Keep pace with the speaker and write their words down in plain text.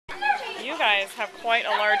you guys have quite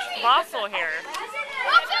a large fossil here.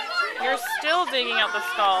 You're still digging out the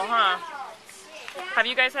skull, huh? Have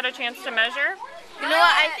you guys had a chance to measure? You know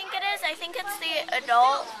what I think it is? I think it's the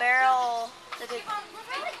adult barrel. Okay.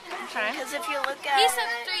 Because if you look at He said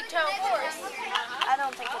 3-toe horse. I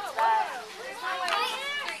don't think it's that.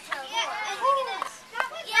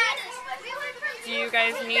 Do you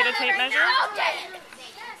guys need a tape measure?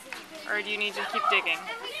 Or do you need to keep digging?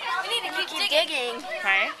 We need to Keep digging.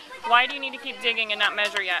 Okay. Why do you need to keep digging and not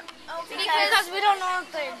measure yet? Because we don't know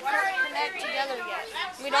if they connect together yet.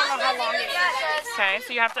 We don't know how long it is. Okay,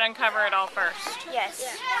 so you have to uncover it all first. Yes.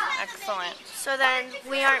 Excellent. So then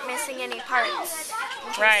we aren't missing any parts.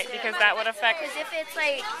 Right, because that would affect... Because if it's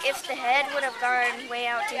like, if the head would have gone way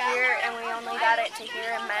out to here and we only got it to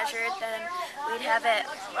here and measured, then we'd have it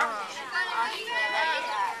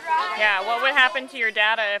Yeah, what would happen to your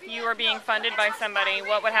data if you were being funded by somebody?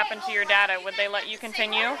 What would happen to your data? Would they let you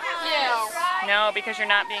continue? Yes. No, because you're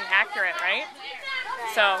not being accurate, right?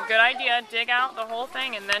 So, good idea. Dig out the whole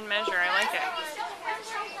thing and then measure. I like it.